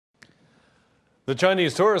The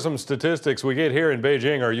Chinese tourism statistics we get here in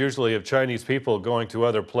Beijing are usually of Chinese people going to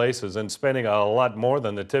other places and spending a lot more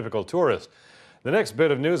than the typical tourist. The next bit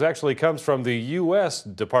of news actually comes from the U.S.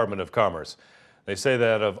 Department of Commerce. They say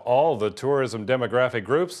that of all the tourism demographic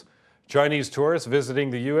groups, Chinese tourists visiting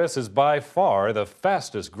the U.S. is by far the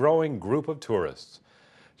fastest growing group of tourists.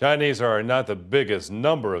 Chinese are not the biggest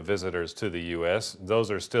number of visitors to the U.S. Those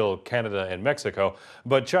are still Canada and Mexico.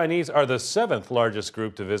 But Chinese are the seventh largest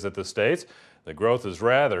group to visit the States. The growth is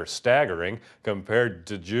rather staggering. Compared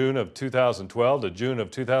to June of 2012 to June of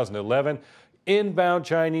 2011, inbound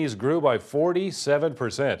Chinese grew by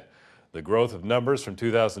 47%. The growth of numbers from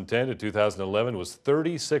 2010 to 2011 was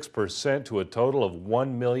 36% to a total of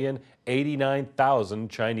 1,089,000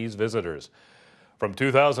 Chinese visitors. From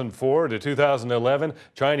 2004 to 2011,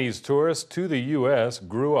 Chinese tourists to the U.S.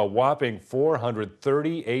 grew a whopping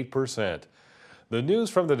 438%. The news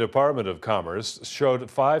from the Department of Commerce showed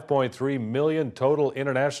 5.3 million total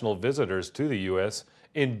international visitors to the U.S.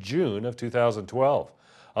 in June of 2012,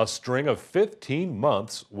 a string of 15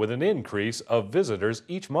 months with an increase of visitors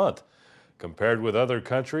each month. Compared with other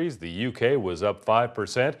countries, the UK was up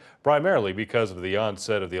 5%, primarily because of the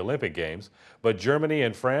onset of the Olympic Games, but Germany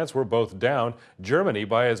and France were both down, Germany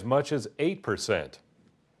by as much as 8%.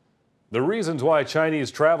 The reasons why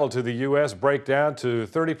Chinese travel to the U.S. break down to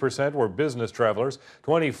 30% were business travelers,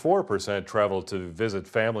 24% traveled to visit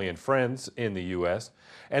family and friends in the U.S.,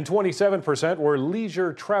 and 27% were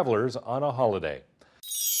leisure travelers on a holiday.